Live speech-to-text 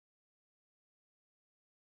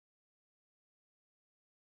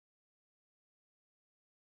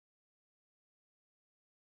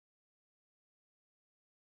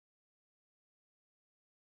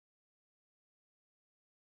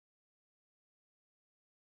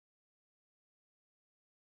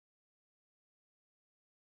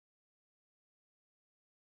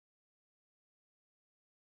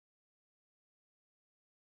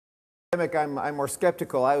I'm more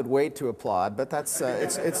skeptical. I would wait to applaud, but that's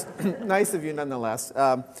it's nice of you nonetheless.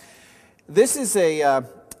 This is a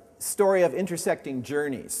story of intersecting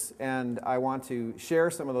journeys, and I want to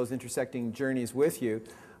share some of those intersecting journeys with you.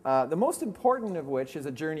 The most important of which is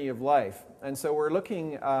a journey of life, and so we're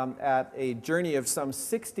looking at a journey of some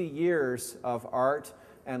 60 years of art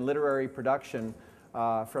and literary production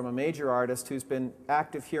from a major artist who's been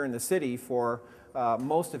active here in the city for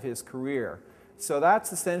most of his career. So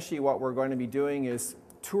that's essentially what we're going to be doing, is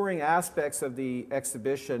touring aspects of the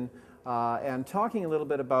exhibition and talking a little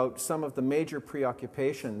bit about some of the major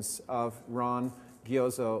preoccupations of Ron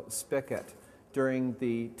Gyo-Zo Spickett during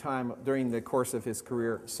the course of his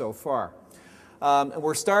career so far.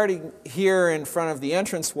 We're starting here in front of the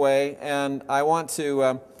entranceway, and I want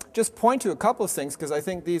to just point to a couple of things because I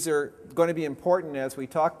think these are going to be important as we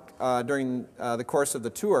talk during the course of the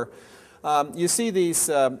tour. You see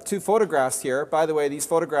these two photographs here. By the way, these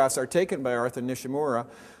photographs are taken by Arthur Nishimura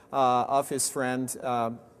of his friend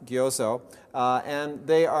Gyo-Zo, and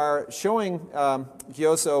they are showing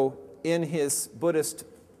Gyo-Zo in his Buddhist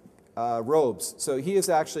robes. So he is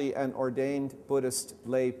actually an ordained Buddhist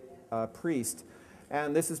lay priest,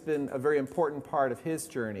 and this has been a very important part of his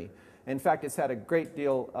journey. In fact, it's had a great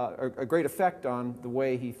effect on the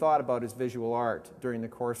way he thought about his visual art during the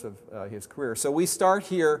course of his career. So we start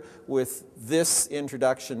here with this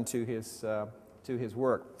introduction to his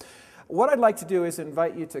work. What I'd like to do is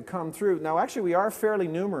invite you to come through. Now, actually, we are fairly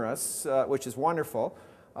numerous, which is wonderful,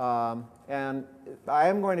 and I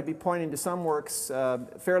am going to be pointing to some works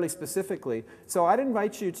fairly specifically. So I'd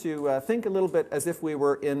invite you to think a little bit as if we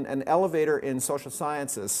were in an elevator in social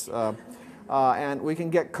sciences. And we can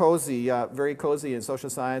get cozy, very cozy in social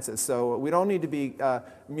sciences. So we don't need to be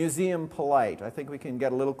museum polite. I think we can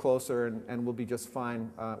get a little closer and we'll be just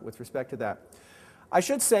fine with respect to that. I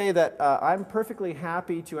should say that I'm perfectly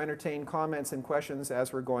happy to entertain comments and questions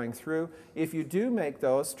as we're going through. If you do make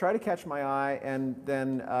those, try to catch my eye, and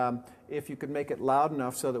then if you could make it loud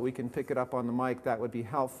enough so that we can pick it up on the mic, that would be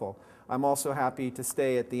helpful. I'm also happy to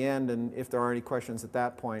stay at the end, and if there are any questions at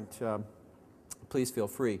that point, please feel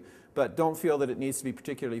free. But don't feel that it needs to be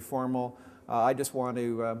particularly formal. I just want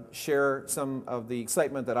to share some of the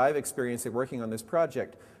excitement that I've experienced in working on this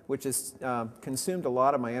project, which has consumed a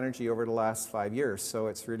lot of my energy over the last 5 years. So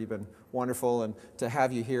it's really been wonderful, and to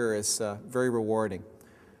have you here is very rewarding.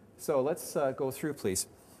 So let's go through, please.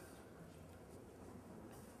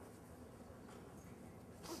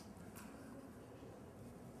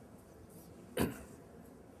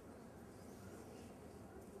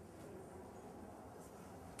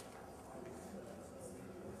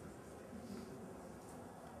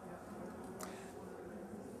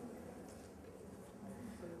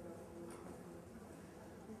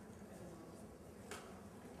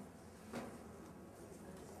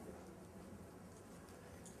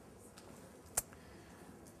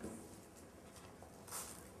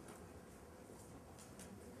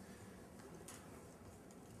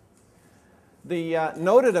 The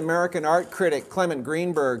noted American art critic Clement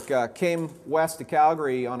Greenberg came west to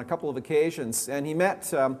Calgary on a couple of occasions, and he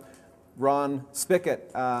met Ron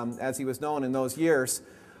Spickett, as he was known in those years.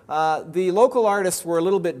 The local artists were a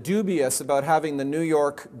little bit dubious about having the New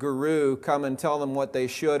York guru come and tell them what they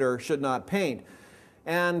should or should not paint.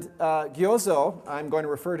 And Gyo-Zo, I'm going to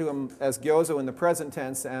refer to him as Gyo-Zo in the present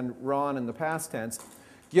tense and Ron in the past tense.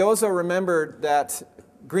 Gyo-Zo remembered that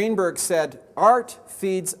Greenberg said, "Art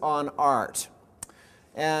feeds on art."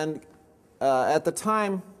 And at the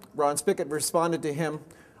time, Ron Spickett responded to him,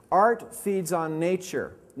 "Art feeds on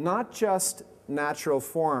nature, not just natural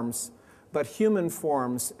forms, but human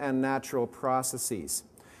forms and natural processes."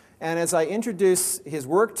 And as I introduce his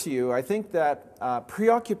work to you, I think that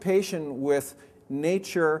preoccupation with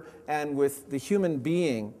nature and with the human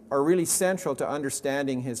being are really central to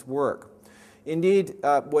understanding his work. Indeed,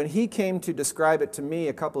 when he came to describe it to me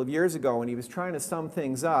a couple of years ago when he was trying to sum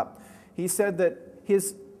things up, he said that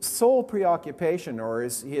his sole preoccupation, or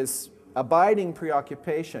his abiding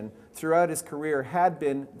preoccupation throughout his career, had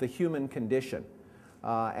been the human condition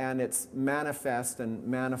and its manifest and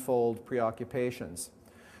manifold preoccupations.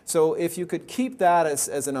 So if you could keep that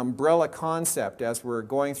as an umbrella concept as we're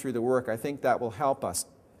going through the work, I think that will help us.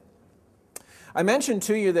 I mentioned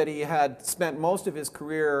to you that he had spent most of his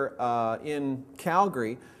career in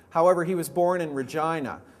Calgary. However, he was born in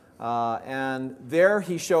Regina, and there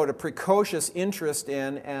he showed a precocious interest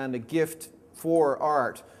in and a gift for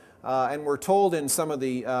art. And we're told in some of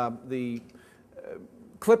the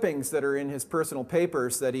clippings that are in his personal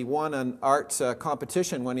papers that he won an art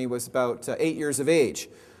competition when he was about 8 years of age.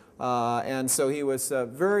 And so he was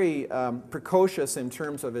very precocious in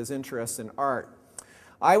terms of his interest in art.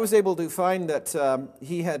 I was able to find that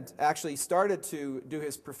he had actually started to do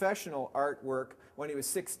his professional artwork when he was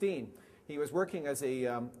 16. He was working as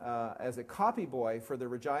a copy boy for the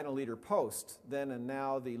Regina Leader-Post, then and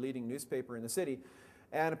now the leading newspaper in the city.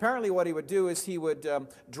 And apparently what he would do is he would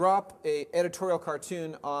drop an editorial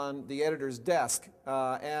cartoon on the editor's desk,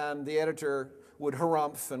 and the editor would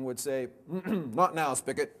harumph and would say, "Not now,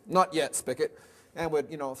 Spickett, not yet, Spickett," and would,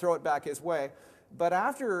 throw it back his way. But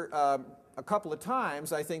after a couple of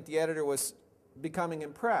times, I think the editor was becoming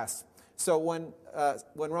impressed. So when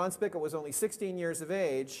Ron Spickett was only 16 years of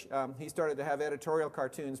age, he started to have editorial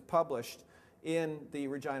cartoons published in the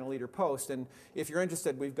Regina Leader-Post. And if you're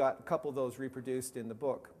interested, we've got a couple of those reproduced in the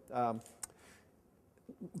book.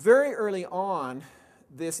 Very early on,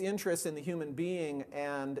 this interest in the human being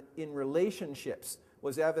and in relationships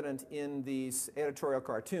was evident in these editorial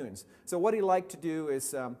cartoons. So what he liked to do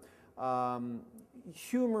is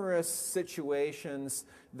humorous situations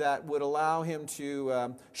that would allow him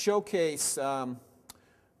to showcase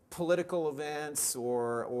political events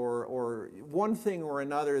or one thing or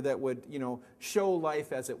another that would, show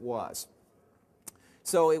life as it was.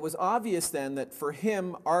 So it was obvious then that for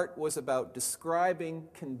him, art was about describing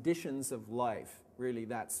conditions of life. Really,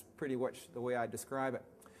 that's pretty much the way I describe it.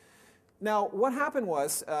 Now, what happened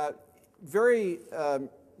was,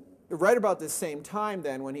 right about this same time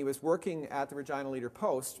then, when he was working at the Regina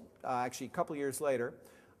Leader-Post, actually a couple years later,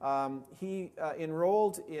 he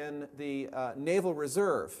enrolled in the Naval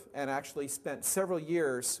Reserve and actually spent several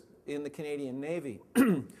years in the Canadian Navy.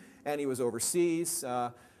 And he was overseas,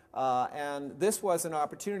 and this was an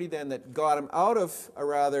opportunity then that got him out of a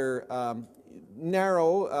rather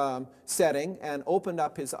narrow setting and opened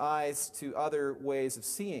up his eyes to other ways of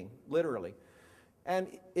seeing, literally. And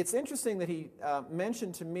it's interesting that he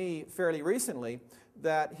mentioned to me fairly recently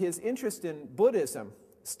that his interest in Buddhism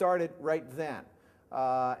started right then.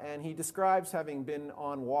 And he describes having been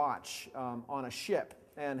on watch on a ship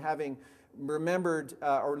and having remembered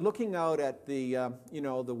or looking out at the,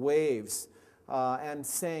 the waves and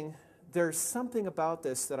saying, "There's something about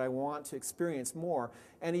this that I want to experience more."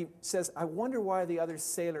 And he says, "I wonder why the other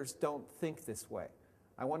sailors don't think this way.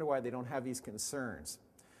 I wonder why they don't have these concerns."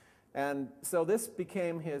 And so this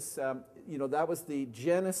became his, that was the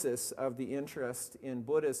genesis of the interest in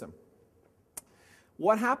Buddhism.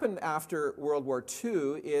 What happened after World War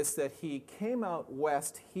II is that he came out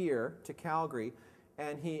west here to Calgary,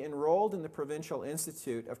 and he enrolled in the Provincial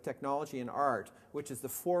Institute of Technology and Art, which is the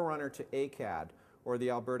forerunner to ACAD, or the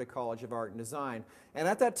Alberta College of Art and Design. And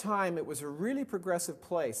at that time, it was a really progressive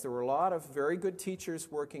place. There were a lot of very good teachers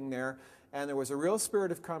working there, and there was a real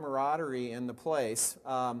spirit of camaraderie in the place.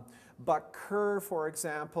 Buck Kerr, for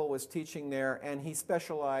example, was teaching there, and he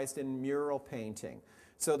specialized in mural painting.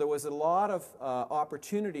 So there was a lot of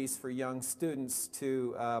opportunities for young students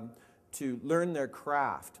to learn their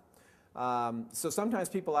craft. So sometimes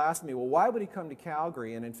people ask me, well, why would he come to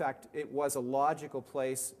Calgary? And in fact, it was a logical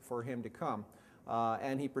place for him to come.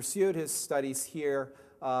 And he pursued his studies here,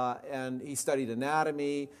 and he studied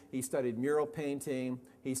anatomy, he studied mural painting,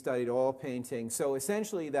 he studied oil painting. So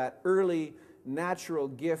essentially that early natural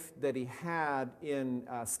gift that he had in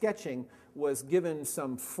sketching was given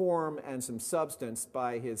some form and some substance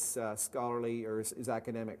by his scholarly or his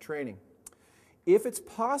academic training. If it's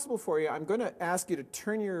possible for you, I'm going to ask you to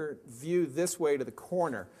turn your view this way to the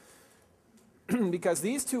corner, because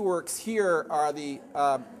these two works here are the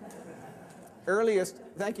earliest.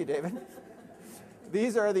 Thank you, David.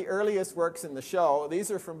 These are the earliest works in the show.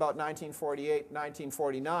 These are from about 1948,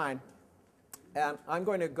 1949. And I'm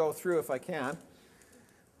going to go through if I can.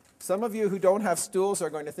 Some of you who don't have stools are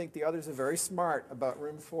going to think the others are very smart about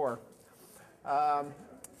room 4.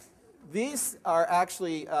 These are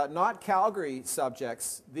actually not Calgary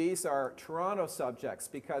subjects. These are Toronto subjects,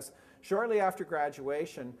 because shortly after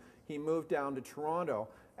graduation, he moved down to Toronto.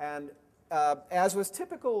 And as was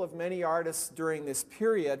typical of many artists during this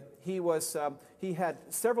period, he had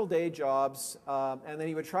several day jobs, and then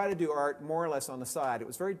he would try to do art more or less on the side. It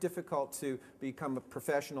was very difficult to become a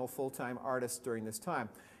professional full-time artist during this time.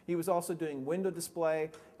 He was also doing window display,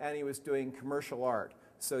 and he was doing commercial art.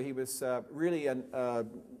 So he was really a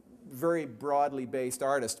very broadly based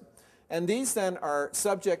artist. And these then are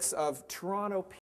subjects of Toronto